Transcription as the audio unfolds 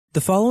The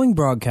following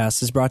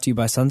broadcast is brought to you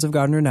by Sons of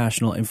God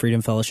International and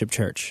Freedom Fellowship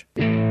Church.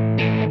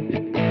 Hello,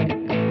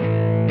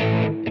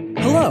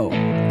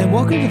 and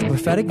welcome to the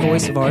prophetic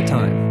voice of our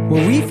time,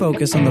 where we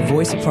focus on the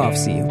voice of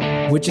prophecy,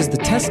 which is the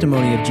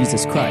testimony of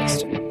Jesus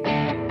Christ.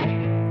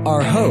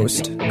 Our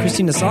host,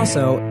 Christina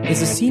Sasso,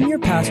 is a senior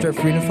pastor at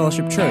Freedom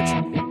Fellowship Church.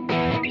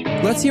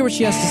 Let's hear what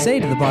she has to say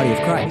to the body of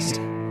Christ.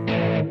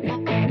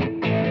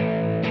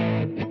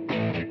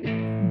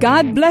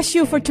 God bless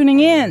you for tuning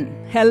in.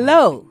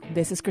 Hello.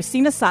 This is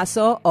Christina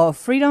Sasso of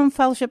Freedom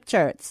Fellowship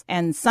Church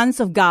and Sons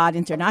of God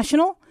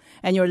International,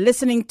 and you're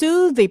listening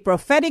to the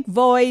prophetic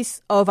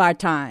voice of our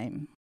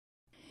time.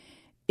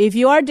 If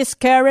you are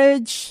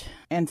discouraged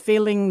and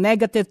feeling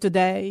negative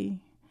today,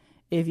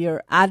 if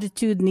your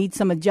attitude needs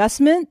some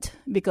adjustment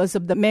because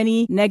of the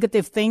many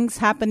negative things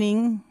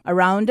happening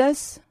around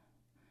us,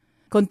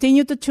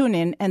 continue to tune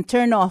in and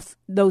turn off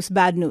those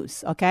bad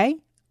news, okay?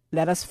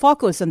 Let us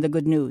focus on the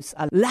good news.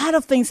 A lot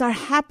of things are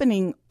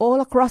happening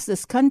all across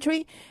this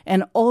country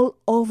and all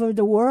over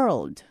the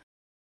world.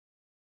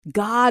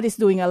 God is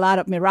doing a lot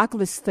of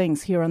miraculous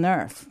things here on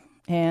earth.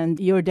 And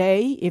your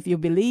day, if you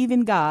believe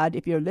in God,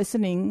 if you're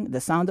listening, the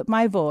sound of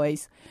my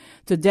voice,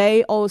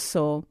 today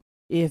also,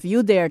 if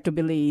you dare to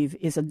believe,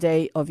 is a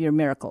day of your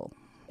miracle.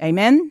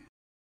 Amen?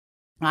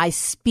 I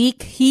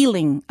speak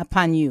healing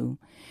upon you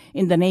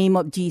in the name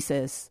of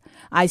Jesus.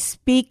 I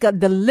speak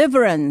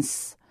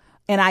deliverance.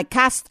 And I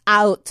cast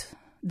out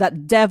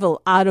that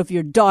devil out of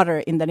your daughter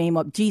in the name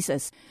of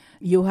Jesus.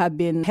 You have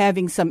been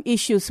having some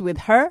issues with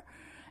her,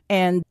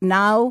 and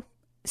now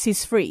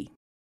she's free.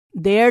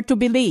 Dare to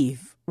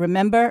believe.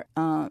 Remember,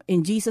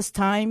 in Jesus'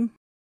 time,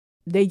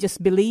 they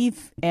just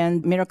believe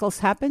and miracles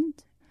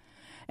happened.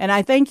 And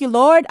I thank you,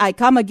 Lord. I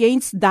come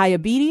against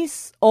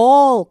diabetes,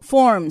 all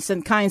forms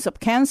and kinds of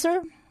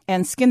cancer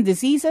and skin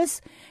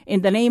diseases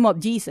in the name of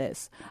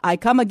Jesus. I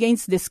come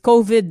against this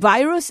COVID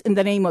virus in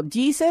the name of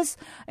Jesus,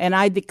 and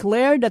I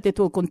declare that it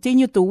will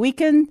continue to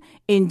weaken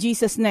in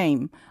Jesus'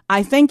 name.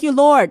 I thank you,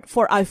 Lord,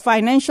 for a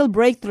financial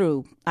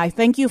breakthrough. I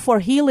thank you for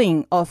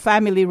healing of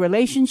family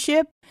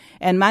relationship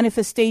and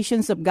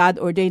manifestations of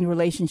God-ordained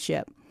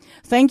relationship.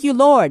 Thank you,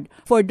 Lord,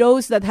 for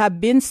those that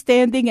have been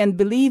standing and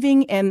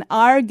believing and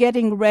are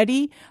getting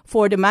ready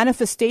for the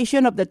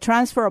manifestation of the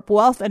transfer of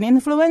wealth and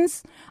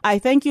influence. I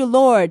thank you,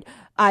 Lord.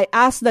 I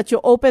ask that you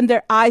open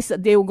their eyes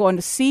that they will go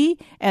to see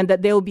and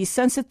that they will be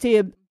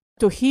sensitive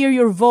to hear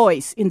your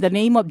voice in the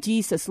name of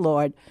Jesus,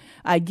 Lord.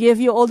 I give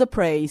you all the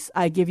praise.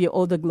 I give you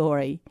all the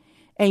glory.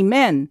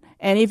 Amen.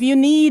 And if you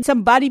need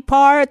some body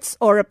parts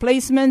or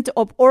replacement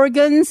of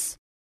organs,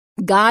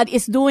 God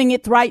is doing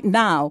it right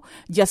now.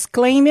 Just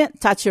claim it,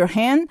 touch your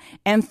hand,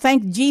 and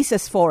thank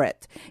Jesus for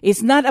it.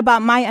 It's not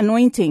about my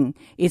anointing.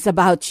 It's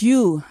about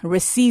you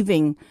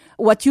receiving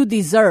what you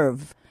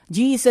deserve.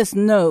 Jesus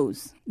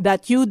knows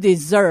that you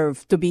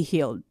deserve to be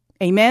healed.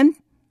 Amen?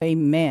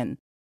 Amen.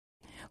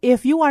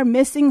 If you are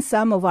missing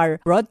some of our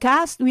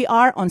broadcasts, we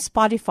are on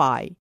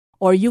Spotify.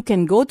 Or you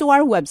can go to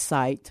our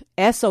website,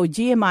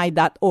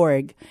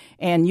 sogmi.org,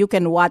 and you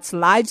can watch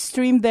live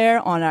stream there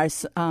on our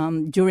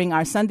during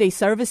our Sunday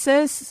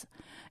services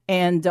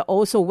and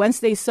also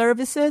Wednesday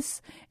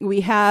services. We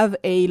have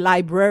a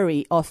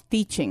library of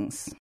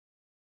teachings.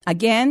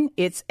 Again,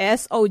 it's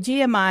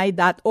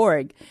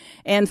sogmi.org.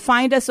 And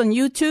find us on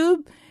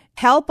YouTube.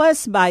 Help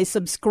us by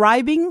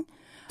subscribing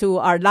to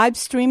our live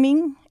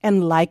streaming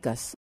and like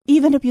us.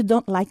 Even if you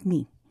don't like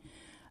me,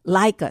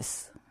 like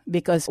us,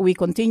 because we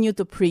continue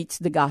to preach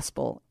the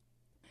gospel.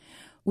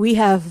 We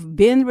have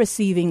been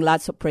receiving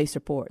lots of praise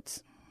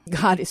reports.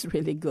 God is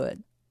really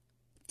good.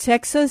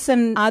 Texas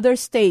and other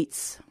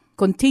states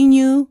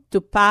continue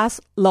to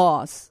pass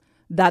laws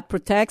that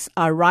protects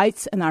our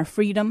rights and our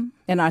freedom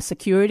and our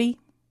security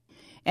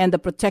and the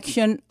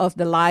protection of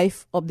the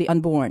life of the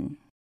unborn.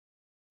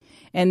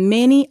 And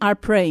many are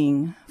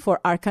praying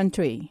for our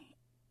country,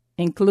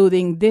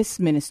 including this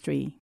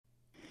ministry.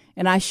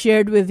 And I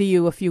shared with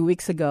you a few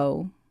weeks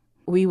ago,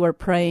 we were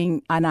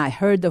praying and I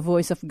heard the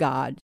voice of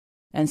God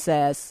and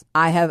says,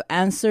 I have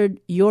answered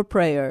your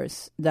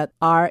prayers that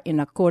are in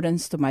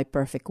accordance to my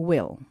perfect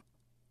will.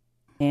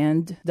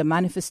 And the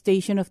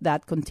manifestation of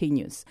that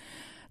continues.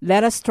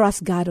 Let us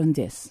trust God on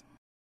this.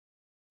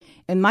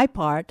 In my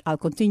part, I'll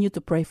continue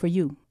to pray for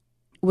you,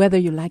 whether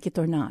you like it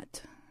or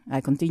not.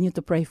 I continue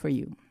to pray for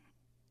you.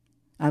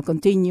 I'll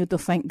continue to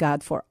thank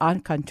God for our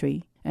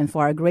country and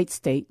for our great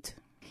state.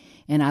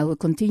 And I will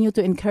continue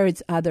to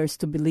encourage others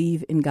to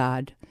believe in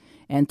God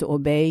and to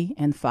obey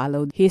and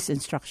follow His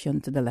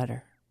instruction to the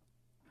letter.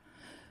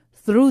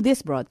 Through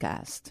this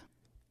broadcast,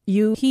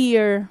 you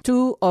hear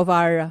two of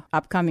our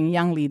upcoming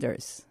young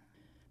leaders,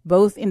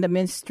 both in the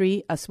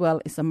ministry as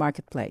well as the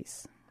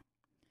marketplace.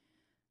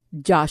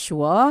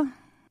 Joshua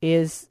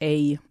is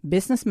a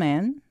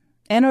businessman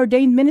and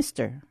ordained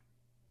minister.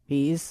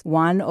 He is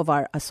one of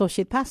our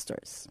associate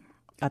pastors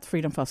at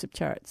Freedom Fellowship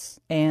Church.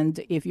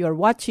 And if you're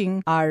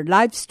watching our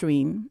live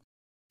stream,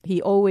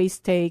 he always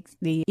takes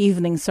the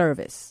evening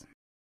service.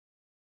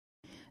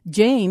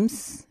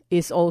 James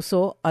is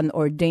also an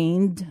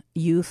ordained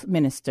youth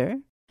minister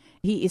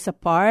He is a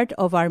part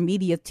of our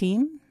media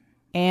team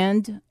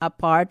and a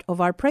part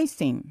of our praise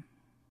team.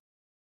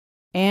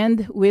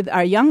 And with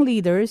our young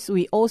leaders,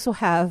 we also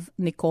have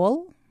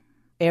Nicole,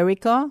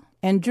 Erica,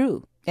 and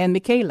Drew, and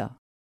Michaela,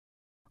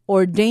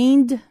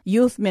 ordained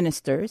youth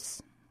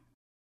ministers,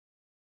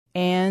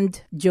 and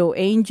Joe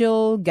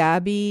Angel,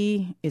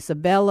 Gabby,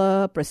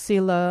 Isabella,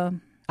 Priscilla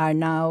are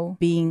now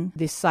being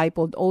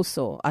discipled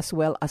also, as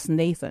well as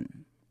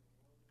Nathan.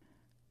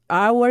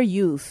 Our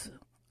youth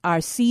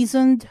are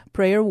seasoned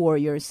prayer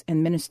warriors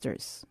and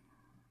ministers.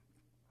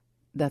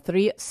 The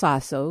three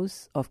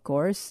Sassos, of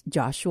course,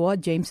 Joshua,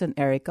 James, and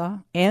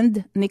Erica,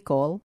 and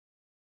Nicole,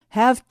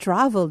 have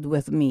traveled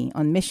with me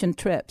on mission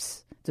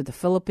trips to the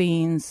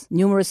Philippines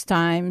numerous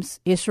times,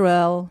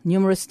 Israel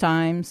numerous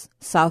times,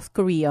 South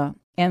Korea,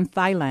 and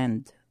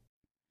Thailand.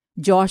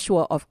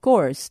 Joshua, of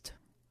course,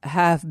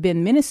 have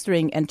been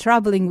ministering and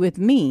traveling with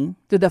me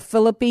to the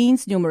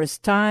Philippines numerous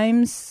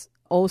times,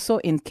 also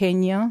in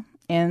Kenya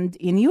and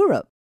in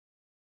Europe.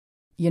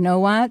 You know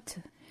what?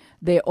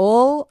 They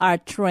all are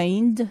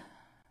trained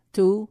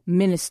to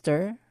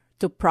minister,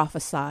 to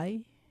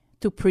prophesy,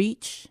 to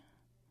preach.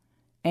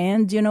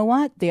 And you know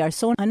what? They are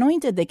so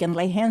anointed, they can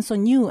lay hands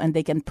on you and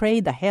they can pray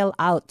the hell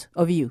out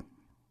of you.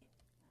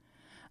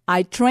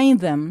 I trained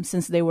them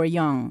since they were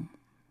young.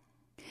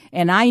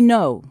 And I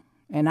know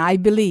and I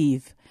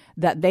believe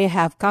that they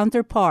have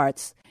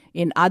counterparts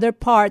in other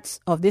parts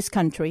of this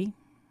country,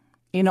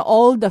 in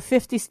all the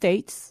 50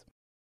 states,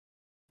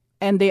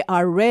 and they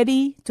are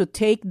ready to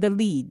take the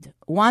lead.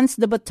 Once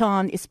the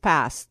baton is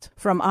passed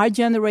from our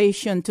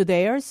generation to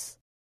theirs,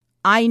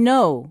 I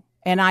know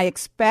and I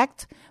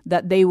expect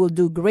that they will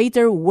do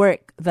greater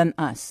work than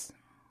us.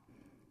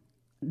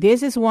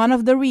 This is one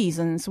of the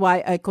reasons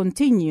why I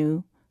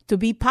continue to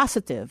be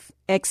positive,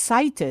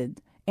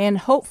 excited, and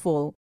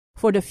hopeful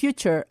for the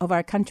future of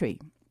our country.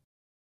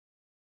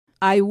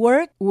 I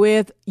work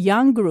with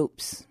young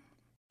groups,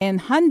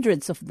 and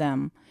hundreds of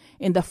them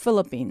in the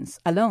Philippines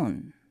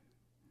alone.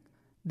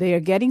 They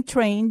are getting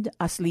trained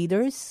as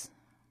leaders.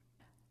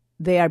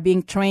 They are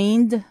being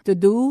trained to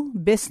do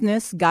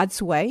business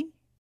God's way.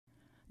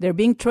 They're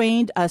being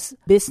trained as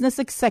business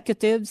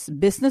executives,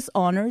 business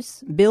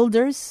owners,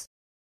 builders,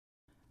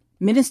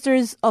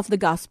 ministers of the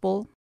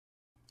gospel.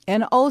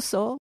 And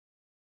also,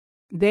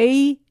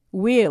 they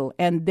will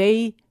and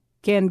they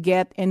can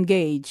get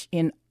engaged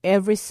in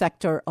every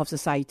sector of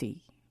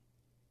society.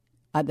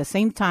 At the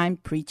same time,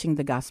 preaching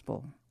the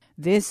gospel.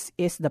 This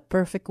is the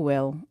perfect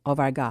will of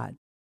our God.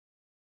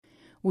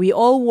 We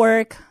all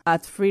work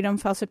at Freedom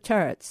Fellowship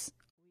Church.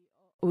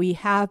 We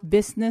have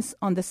business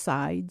on the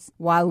sides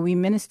while we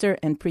minister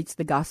and preach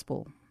the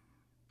gospel.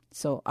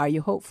 So are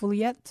you hopeful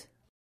yet?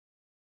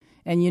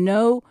 And you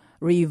know,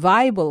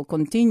 revival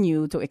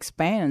continue to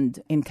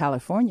expand in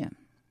California.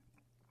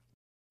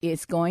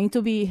 It's going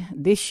to be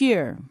this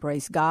year,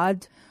 praise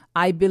God.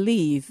 I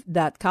believe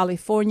that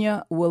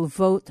California will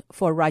vote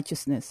for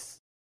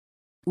righteousness.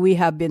 We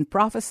have been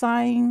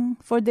prophesying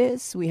for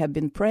this. We have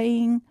been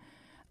praying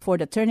for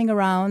the turning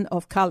around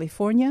of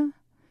California,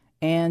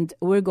 and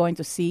we're going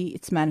to see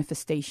its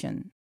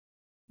manifestation.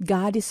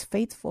 God is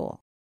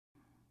faithful.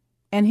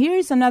 And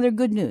here's another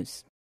good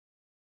news.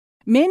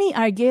 Many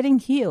are getting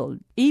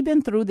healed,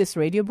 even through this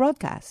radio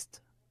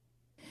broadcast.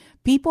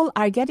 People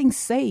are getting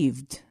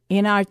saved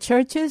in our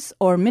churches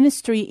or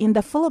ministry in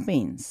the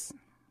Philippines.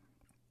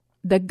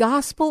 The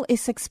gospel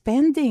is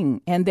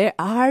expanding, and there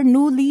are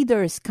new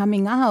leaders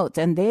coming out,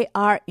 and they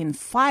are in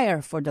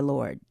fire for the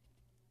Lord.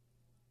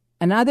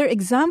 Another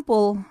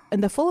example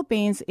in the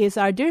Philippines is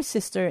our dear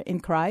sister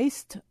in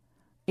Christ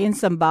in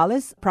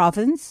Zambales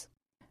province.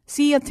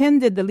 She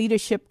attended the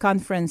leadership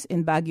conference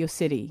in Baguio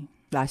City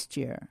last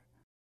year.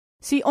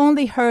 She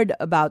only heard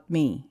about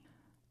me,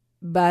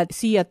 but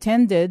she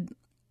attended,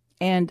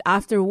 and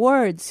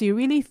afterwards she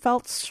really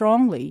felt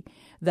strongly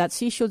that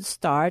she should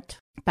start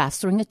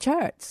pastoring a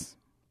church.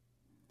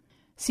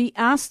 She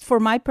asked for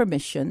my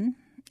permission,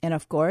 and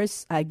of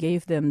course I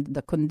gave them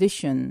the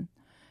condition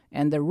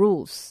and the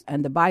rules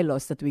and the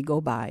bylaws that we go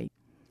by.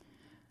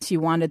 She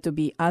wanted to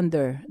be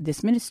under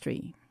this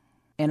ministry,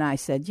 and I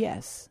said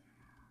yes.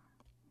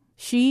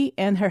 She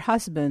and her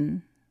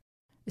husband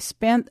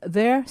spent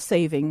their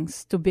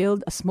savings to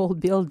build a small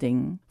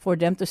building for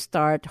them to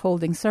start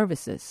holding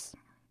services.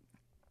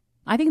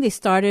 I think they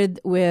started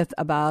with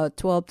about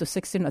 12 to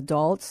 16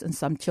 adults and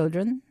some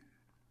children.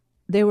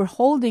 They were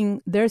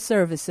holding their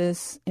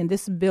services in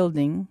this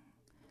building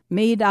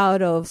made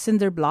out of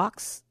cinder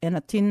blocks and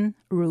a tin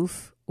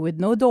roof with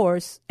no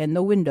doors and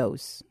no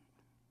windows.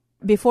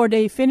 Before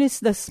they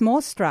finished the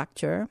small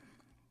structure,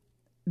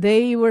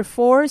 they were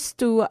forced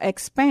to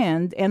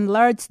expand and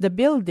enlarge the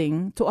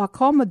building to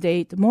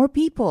accommodate more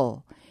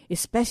people,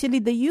 especially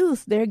the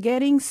youth. They're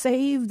getting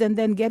saved and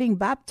then getting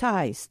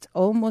baptized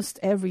almost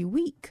every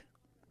week.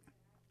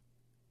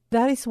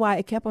 That is why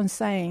I kept on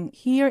saying,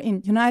 here in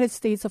the United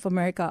States of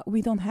America,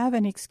 we don't have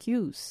an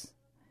excuse.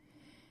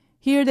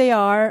 Here they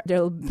are,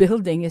 their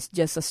building is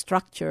just a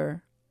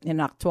structure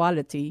in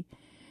actuality,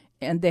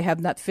 and they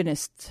have not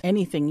finished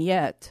anything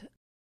yet.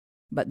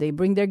 But they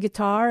bring their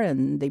guitar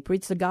and they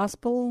preach the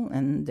gospel,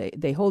 and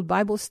they hold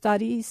Bible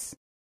studies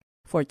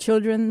for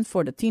children,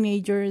 for the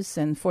teenagers,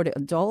 and for the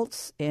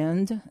adults,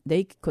 and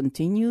they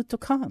continue to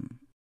come.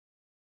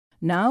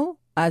 Now,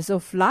 as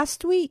of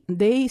last week,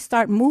 they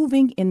start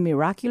moving in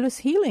miraculous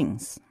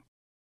healings.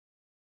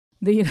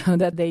 You know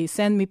that they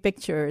send me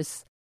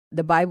pictures.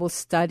 The Bible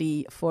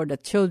study for the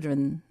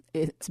children,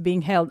 it's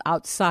being held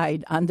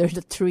outside under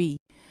the tree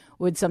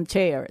with some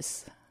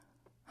chairs.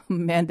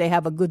 Man, they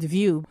have a good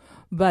view.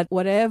 But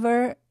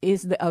whatever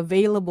is the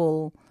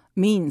available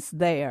means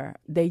there,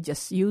 they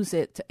just use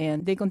it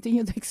and they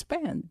continue to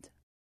expand.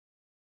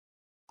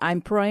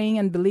 I'm praying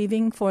and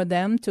believing for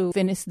them to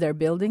finish their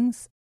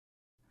buildings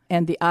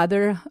and the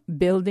other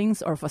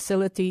buildings or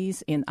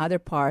facilities in other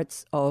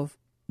parts of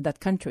that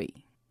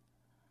country.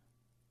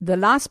 The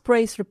last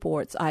praise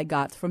reports I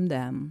got from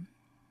them,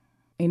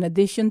 in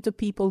addition to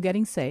people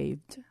getting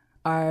saved,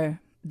 are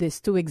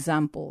these two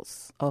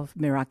examples of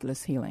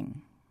miraculous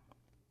healing.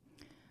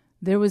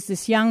 There was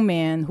this young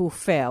man who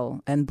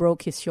fell and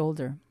broke his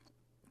shoulder.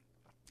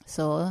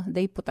 So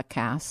they put a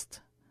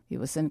cast. He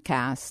was in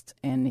cast,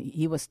 and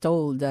he was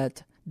told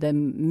that the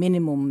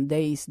minimum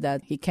days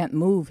that he can't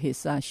move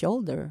his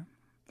shoulder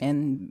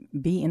and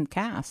be in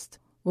cast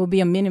will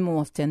be a minimum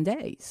of 10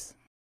 days.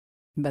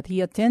 But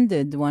he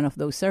attended one of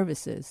those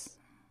services,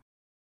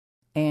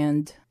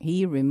 and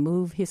he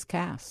removed his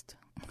cast.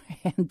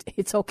 And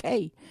it's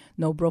okay.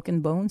 No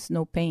broken bones,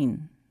 no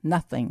pain,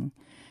 nothing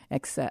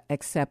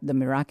except the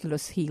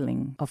miraculous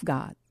healing of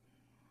God.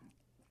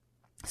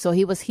 So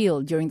he was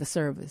healed during the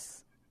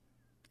service.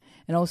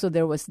 And also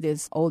there was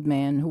this old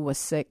man who was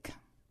sick,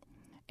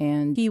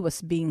 and he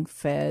was being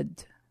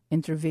fed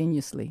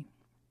intravenously.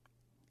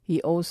 He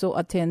also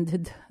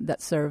attended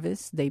that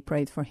service. They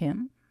prayed for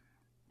him.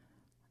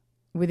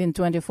 Within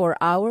 24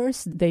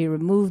 hours, they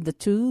removed the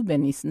tube,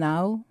 and he's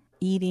now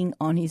eating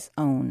on his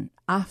own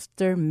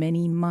after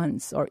many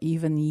months or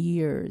even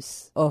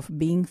years of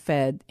being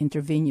fed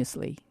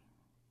intravenously.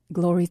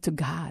 Glory to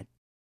God.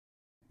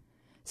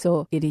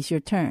 So it is your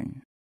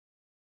turn.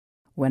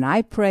 When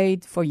I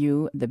prayed for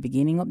you at the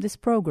beginning of this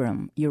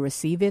program, you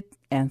receive it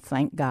and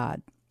thank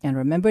God. And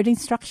remember the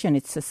instruction,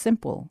 it's as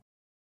simple.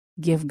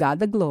 Give God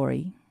the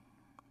glory,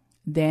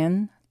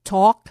 then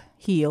talk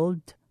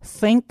healed,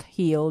 think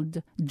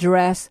healed,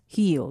 dress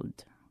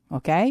healed.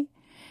 Okay?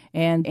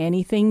 And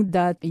anything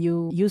that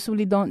you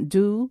usually don't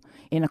do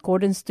in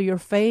accordance to your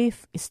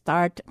faith,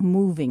 start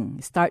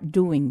moving, start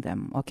doing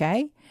them.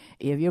 Okay?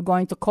 If you're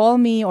going to call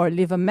me or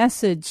leave a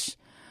message,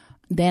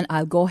 then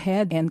I'll go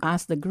ahead and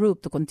ask the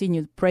group to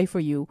continue to pray for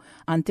you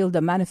until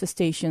the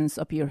manifestations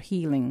of your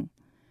healing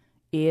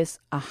is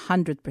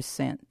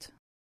 100%.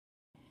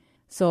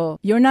 So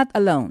you're not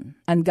alone,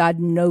 and God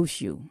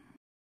knows you,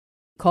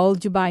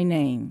 called you by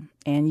name,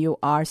 and you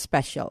are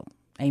special.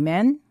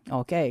 Amen?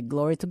 Okay,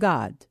 glory to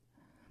God.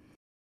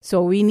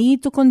 So we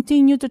need to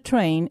continue to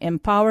train,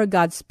 empower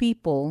God's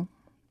people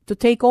to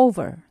take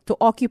over, to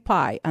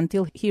occupy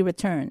until He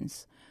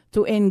returns,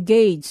 to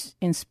engage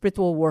in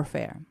spiritual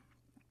warfare.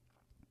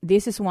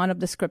 This is one of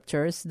the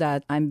scriptures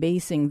that I'm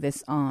basing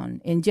this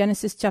on. In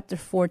Genesis chapter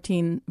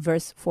 14,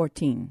 verse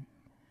 14.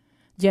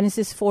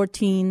 Genesis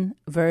 14,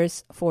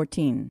 verse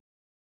 14.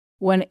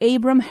 When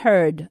Abram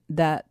heard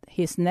that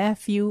his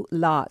nephew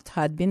Lot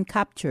had been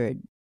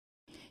captured,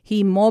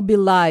 he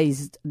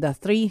mobilized the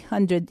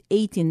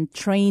 318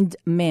 trained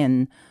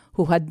men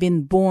who had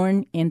been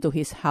born into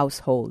his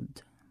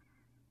household.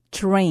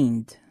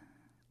 Trained.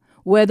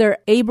 Whether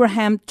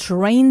Abraham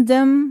trained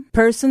them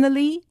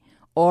personally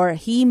or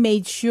he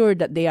made sure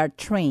that they are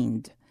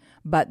trained,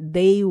 but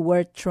they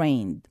were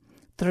trained.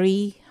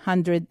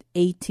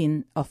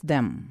 318 of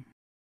them.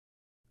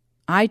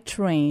 I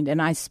trained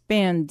and I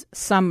spend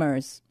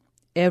summers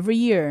every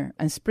year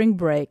and spring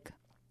break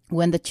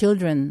when the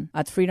children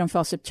at Freedom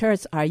Fellowship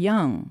Church are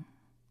young.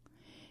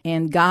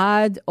 And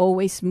God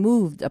always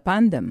moved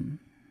upon them.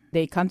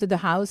 They come to the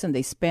house and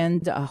they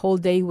spend a whole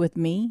day with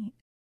me.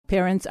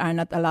 Parents are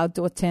not allowed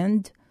to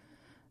attend.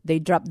 They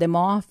drop them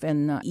off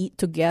and eat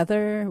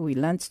together. We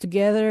lunch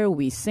together.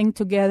 We sing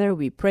together.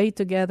 We pray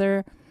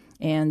together.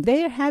 And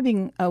they're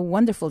having a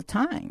wonderful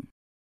time.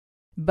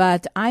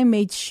 But I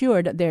made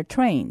sure that they're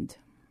trained.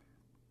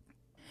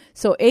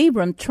 So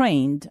Abram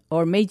trained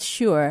or made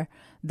sure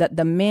that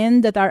the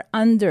men that are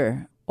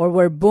under or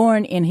were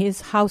born in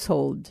his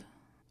household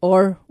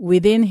or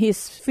within his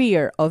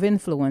sphere of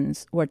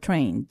influence were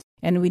trained.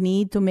 And we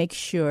need to make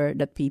sure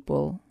that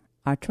people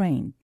are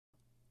trained.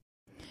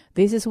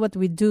 This is what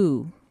we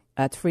do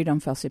at Freedom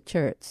Fellowship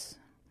Church.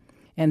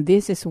 And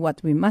this is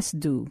what we must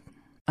do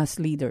as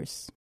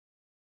leaders.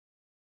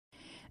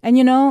 And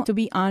to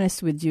be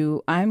honest with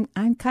you, I'm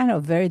kind of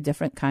a very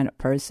different kind of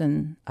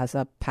person as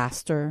a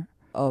pastor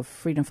of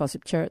Freedom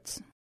Fellowship Church.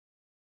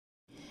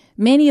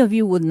 Many of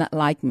you would not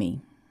like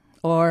me,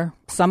 or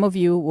some of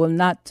you will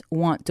not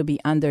want to be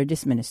under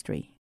this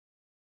ministry.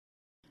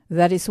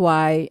 That is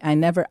why I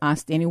never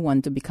asked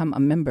anyone to become a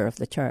member of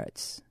the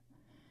church.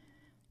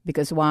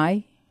 Because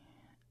why?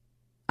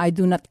 I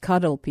do not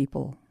cuddle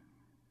people.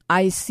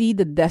 I see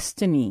the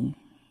destiny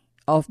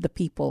of the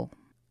people.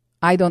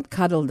 I don't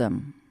cuddle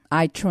them.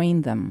 I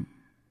train them.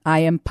 I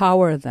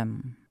empower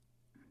them.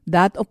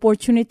 That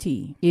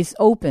opportunity is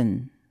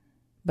open,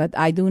 but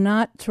I do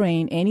not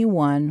train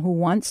anyone who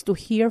wants to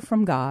hear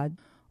from God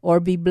or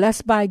be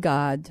blessed by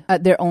God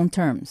at their own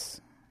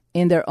terms,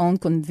 in their own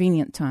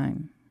convenient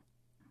time.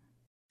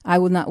 I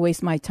will not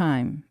waste my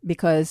time,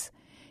 because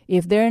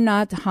if they're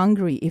not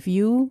hungry, if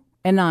you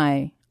and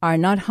I are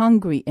not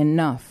hungry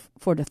enough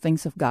for the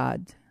things of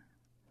God,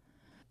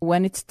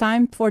 when it's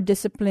time for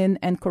discipline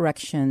and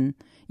correction,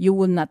 you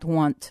will not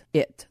want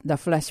it. The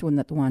flesh will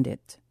not want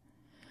it.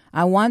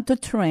 I want to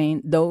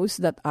train those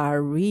that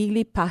are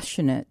really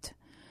passionate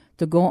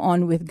to go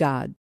on with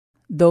God,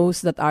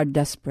 those that are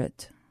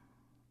desperate.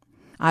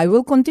 I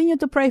will continue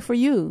to pray for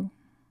you,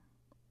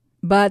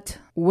 but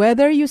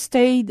whether you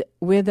stayed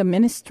with the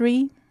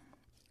ministry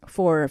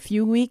for a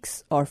few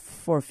weeks or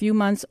for a few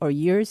months or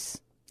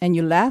years and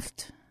you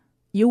left,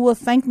 you will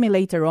thank me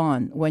later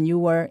on when you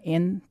were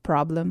in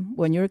problem,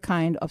 when you're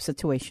kind of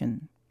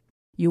situation.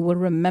 You will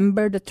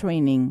remember the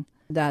training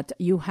that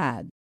you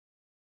had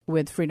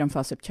with Freedom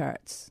Fellowship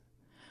Church.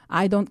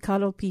 I don't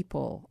cuddle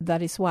people.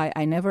 That is why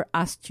I never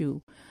asked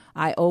you.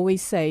 I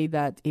always say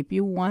that if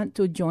you want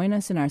to join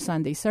us in our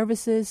Sunday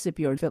services, if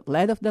you're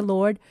led of the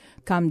Lord,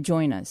 come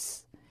join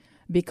us.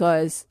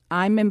 Because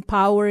I'm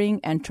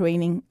empowering and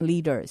training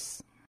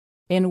leaders,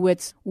 in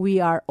which we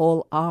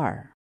all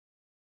are.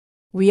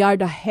 We are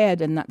the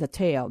head and not the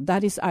tail.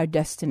 That is our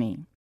destiny.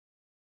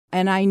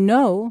 And I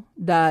know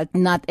that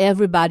not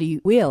everybody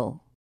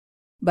will,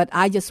 but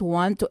I just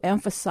want to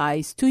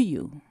emphasize to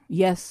you,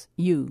 yes,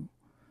 you,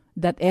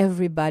 that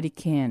everybody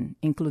can,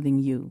 including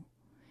you.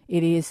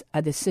 It is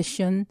a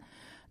decision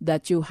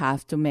that you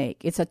have to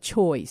make. It's a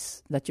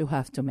choice that you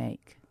have to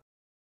make.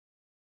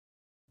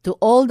 To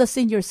all the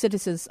senior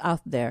citizens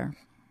out there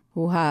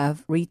who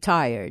have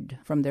retired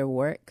from their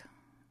work,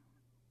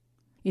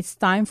 it's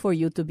time for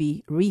you to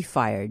be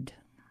refired.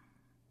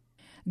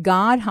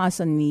 God has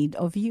a need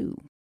of you.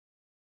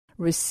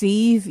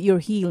 Receive your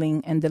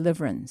healing and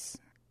deliverance.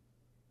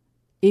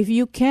 If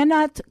you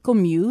cannot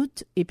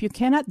commute, if you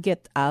cannot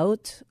get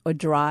out or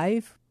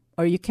drive,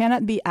 or you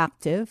cannot be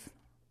active,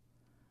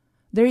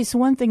 there is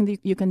one thing that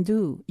you can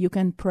do. You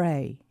can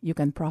pray. You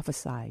can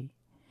prophesy.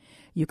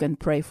 You can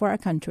pray for our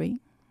country.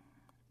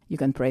 You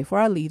can pray for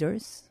our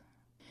leaders.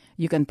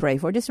 You can pray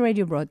for this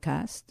radio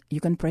broadcast.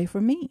 You can pray for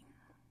me.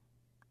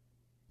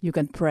 You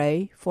can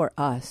pray for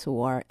us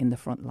who are in the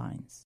front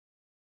lines.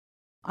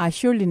 I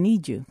surely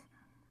need you.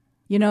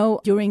 You know,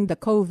 during the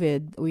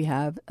COVID, we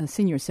have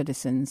senior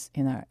citizens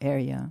in our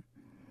area.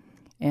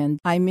 And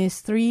I miss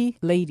 3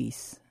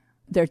 ladies.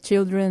 Their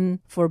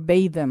children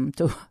forbade them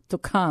to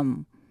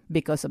come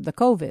because of the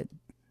COVID.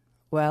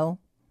 Well,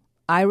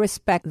 I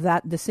respect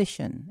that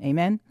decision.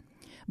 Amen?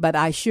 But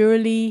I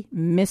surely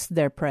miss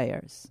their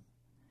prayers.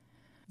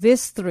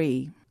 These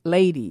 3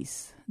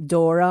 ladies,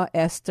 Dora,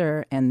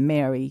 Esther, and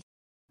Mary,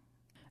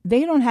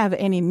 they don't have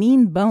any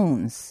mean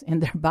bones in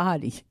their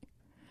body.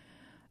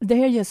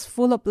 They're just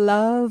full of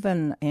love,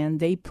 and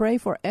they pray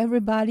for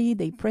everybody.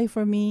 They pray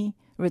for me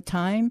with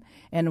time.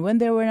 And when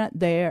they were not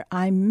there,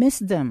 I miss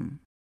them.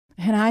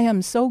 And I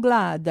am so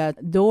glad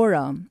that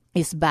Dora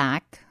is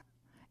back.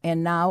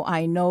 And now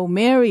I know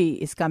Mary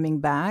is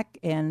coming back,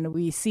 and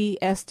we see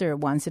Esther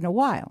once in a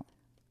while.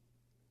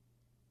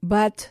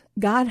 But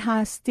God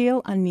has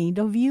still a need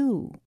of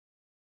you.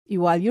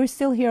 While you're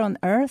still here on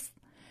earth,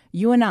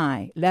 you and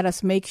I, let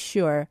us make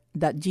sure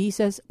that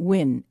Jesus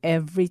win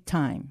every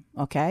time,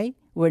 okay?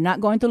 We're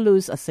not going to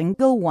lose a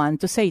single one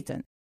to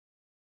Satan.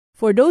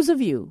 For those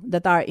of you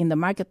that are in the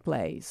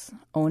marketplace,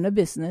 own a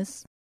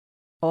business,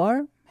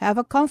 or have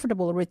a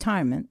comfortable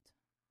retirement,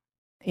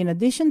 in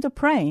addition to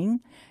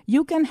praying,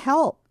 you can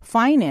help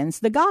finance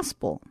the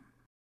gospel.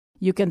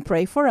 You can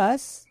pray for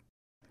us,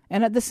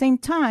 and at the same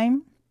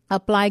time,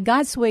 apply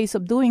God's ways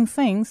of doing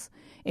things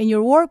in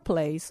your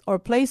workplace or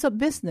place of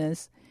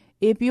business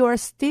if you are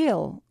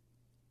still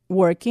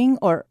working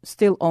or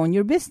still own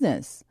your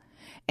business.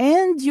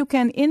 And you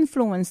can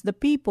influence the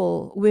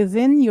people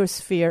within your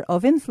sphere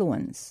of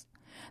influence.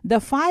 The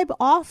 5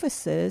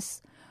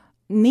 offices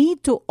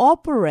need to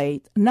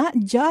operate not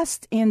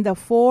just in the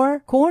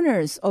 4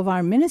 corners of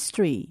our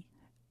ministry,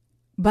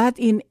 but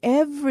in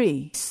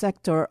every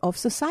sector of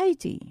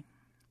society.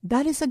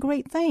 That is a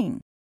great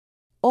thing.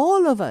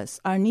 All of us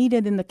are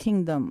needed in the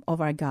kingdom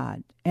of our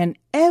God, and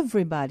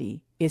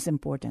everybody is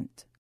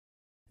important.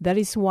 That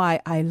is why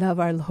I love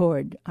our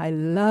Lord. I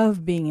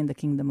love being in the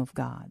kingdom of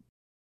God.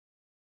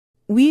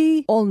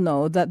 We all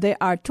know that there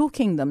are 2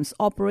 kingdoms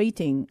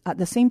operating at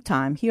the same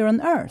time here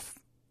on earth,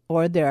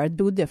 or there are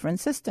 2 different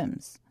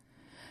systems.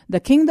 The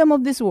kingdom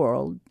of this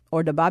world,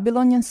 or the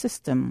Babylonian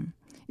system,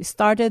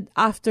 started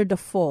after the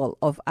fall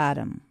of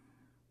Adam.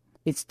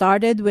 It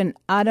started when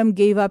Adam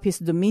gave up his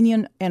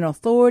dominion and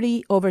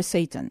authority over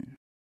Satan.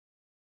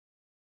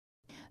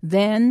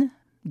 Then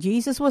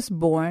Jesus was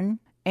born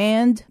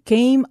and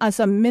came as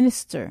a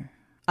minister,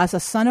 as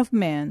a son of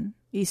man.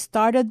 He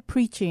started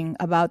preaching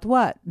about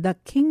what? The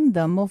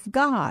kingdom of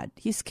God,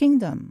 his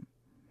kingdom.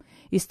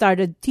 He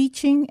started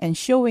teaching and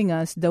showing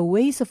us the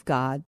ways of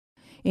God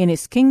in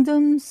His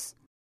kingdoms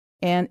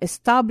and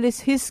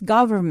established His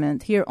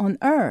government here on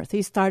earth.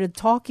 He started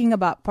talking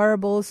about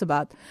parables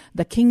about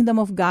the kingdom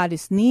of God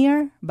is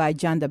near by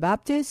John the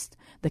Baptist.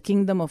 The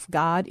kingdom of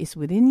God is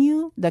within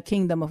you. The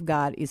kingdom of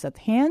God is at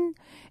hand.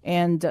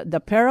 And the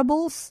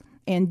parables.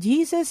 And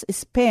Jesus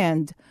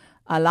spent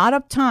a lot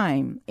of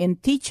time in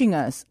teaching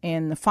us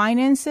in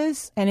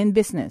finances and in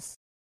business,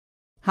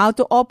 how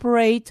to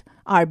operate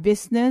our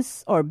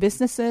business or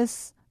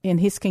businesses in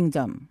His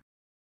kingdom.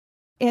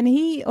 And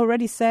He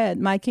already said,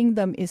 my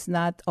kingdom is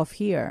not of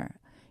here.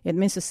 It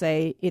means to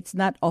say, it's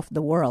not of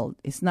the world.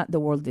 It's not the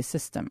worldly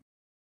system.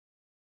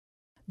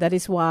 That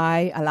is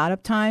why a lot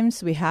of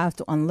times we have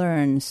to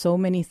unlearn so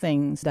many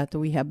things that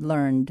we have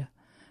learned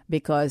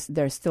because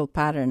they're still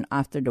patterned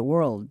after the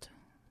world.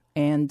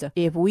 And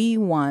if we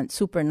want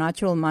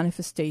supernatural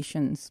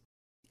manifestations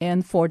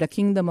and for the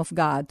kingdom of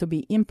God to be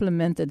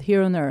implemented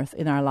here on earth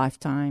in our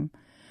lifetime,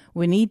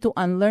 we need to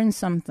unlearn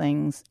some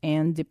things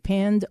and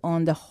depend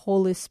on the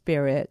Holy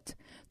Spirit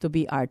to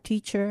be our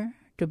teacher,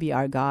 to be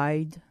our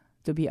guide,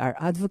 to be our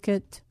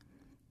advocate,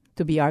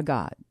 to be our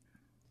God.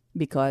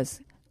 Because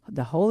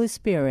the Holy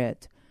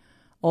Spirit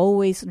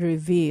always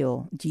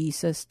reveals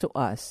Jesus to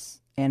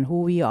us and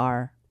who we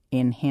are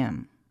in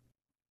Him.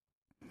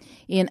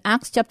 In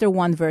Acts chapter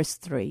 1, verse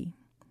 3,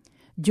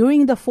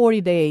 during the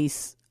 40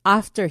 days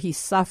after He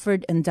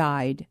suffered and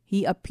died,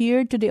 He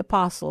appeared to the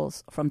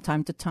apostles from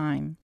time to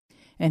time,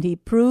 and He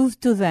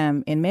proved to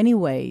them in many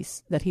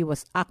ways that He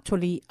was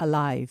actually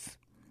alive.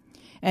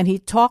 And He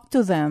talked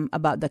to them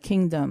about the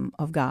kingdom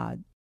of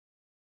God.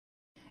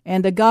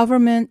 And the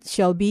government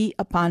shall be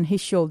upon His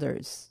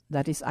shoulders.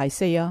 That is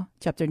Isaiah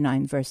chapter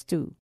 9, verse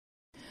 2.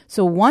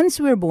 So once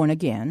we're born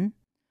again,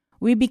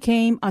 we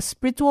became a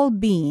spiritual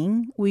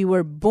being. We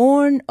were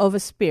born of a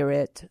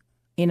spirit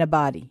in a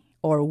body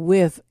or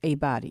with a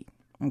body.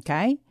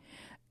 Okay?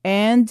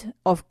 And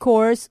of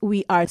course,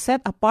 we are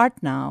set apart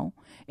now,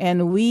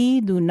 and we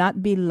do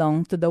not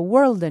belong to the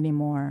world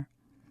anymore.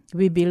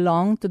 We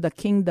belong to the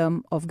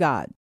kingdom of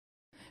God.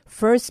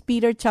 1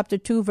 Peter chapter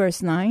 2,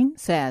 verse 9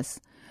 says,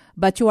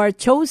 but you are a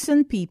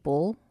chosen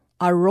people,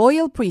 a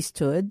royal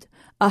priesthood,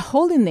 a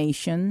holy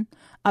nation,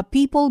 a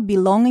people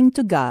belonging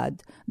to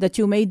God, that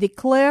you may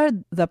declare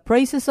the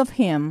praises of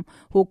Him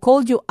who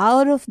called you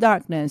out of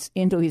darkness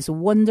into His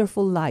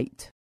wonderful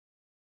light.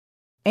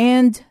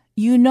 And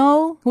you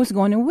know who's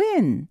going to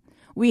win.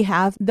 We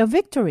have the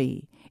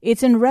victory.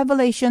 It's in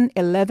Revelation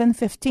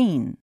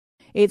 11:15.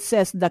 It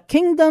says, the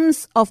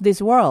kingdoms of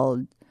this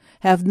world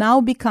have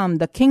now become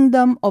the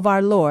kingdom of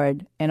our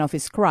Lord and of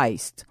His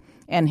Christ,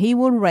 and He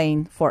will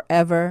reign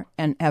forever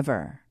and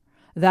ever.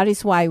 That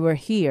is why we're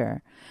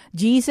here.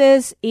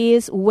 Jesus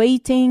is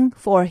waiting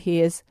for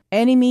His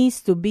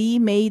enemies to be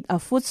made a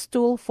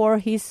footstool for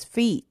His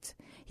feet.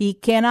 He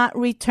cannot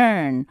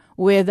return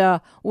with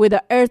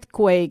the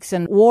earthquakes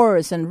and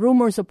wars and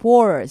rumors of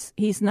wars.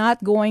 He's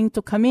not going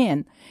to come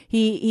in.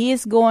 He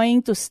is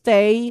going to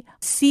stay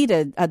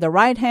seated at the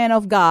right hand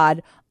of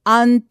God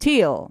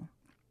until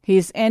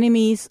His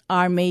enemies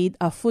are made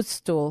a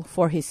footstool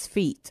for His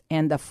feet.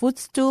 And the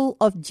footstool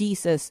of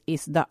Jesus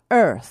is the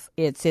earth.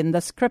 It's in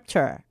the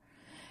scripture.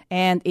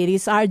 And it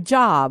is our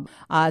job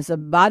as a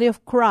body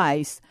of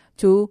Christ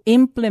to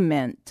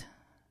implement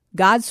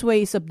God's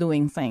ways of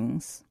doing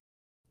things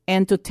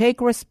and to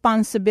take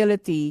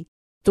responsibility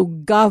to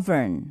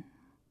govern,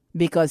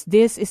 because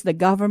this is the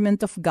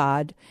government of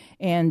God,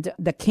 and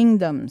the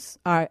kingdoms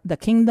are the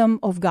kingdom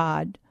of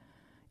God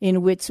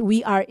in which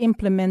we are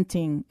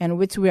implementing and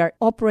which we are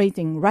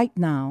operating right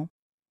now,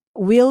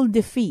 will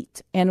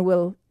defeat and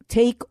will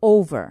take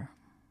over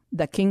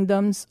the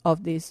kingdoms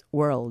of this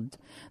world.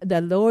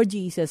 The Lord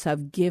Jesus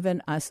have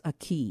given us a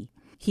key.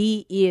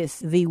 He is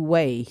the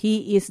way.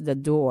 He is the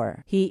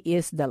door. He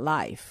is the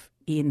life.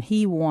 And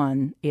He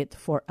won it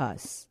for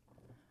us,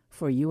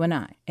 for you and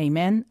I.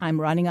 Amen? I'm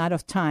running out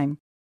of time.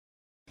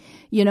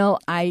 You know,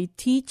 I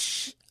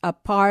teach a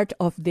part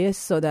of this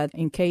so that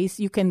in case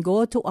you can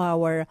go to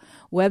our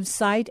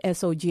website,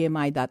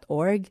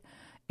 sogmi.org,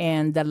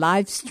 and the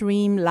live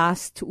stream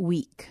last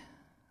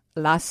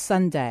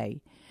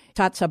Sunday,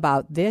 touch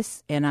about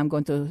this, and I'm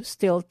going to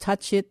still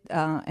touch it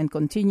and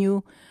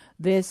continue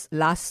this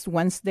last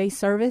Wednesday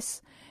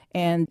service.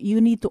 And you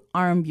need to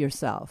arm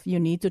yourself. You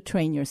need to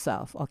train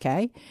yourself,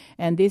 okay?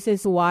 And this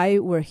is why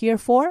we're here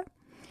for.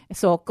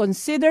 So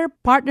consider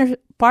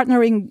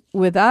partnering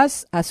with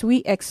us as we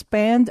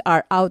expand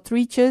our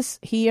outreaches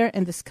here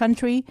in this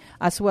country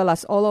as well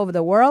as all over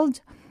the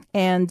world.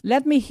 And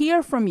let me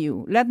hear from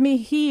you. Let me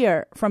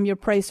hear from your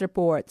praise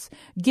reports.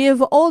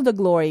 Give all the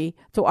glory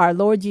to our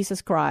Lord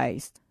Jesus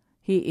Christ.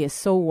 He is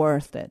so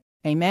worth it.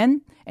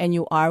 Amen? And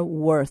you are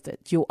worth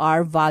it. You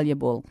are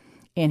valuable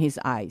in His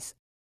eyes.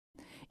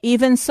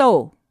 Even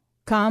so,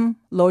 come,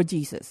 Lord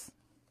Jesus.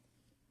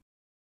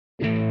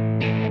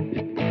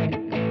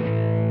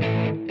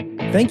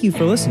 Thank you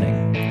for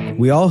listening.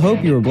 We all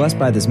hope you were blessed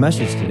by this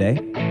message today.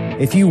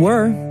 If you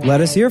were, let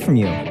us hear from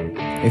you.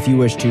 If you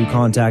wish to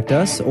contact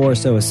us or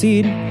sow a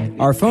seed,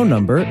 our phone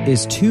number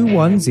is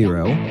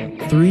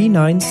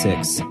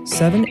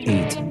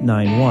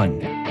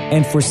 210-396-7891.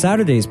 And for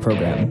Saturday's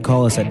program,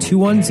 call us at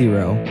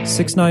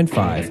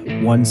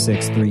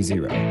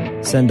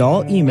 210-695-1630. Send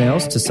all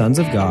emails to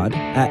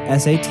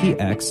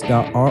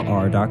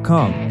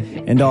sonsofgod@satx.rr.com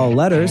and all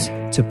letters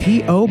to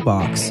P.O.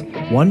 Box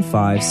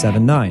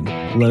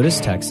 1579,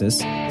 Lotus, Texas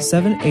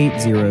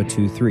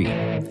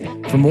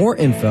 78023. For more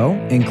info,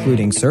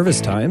 including service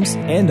times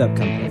and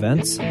upcoming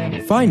events,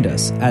 find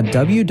us at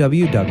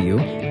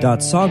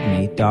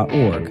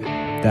www.sogmi.org.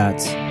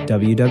 That's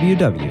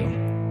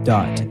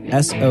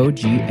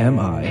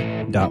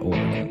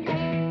www.sogmi.org.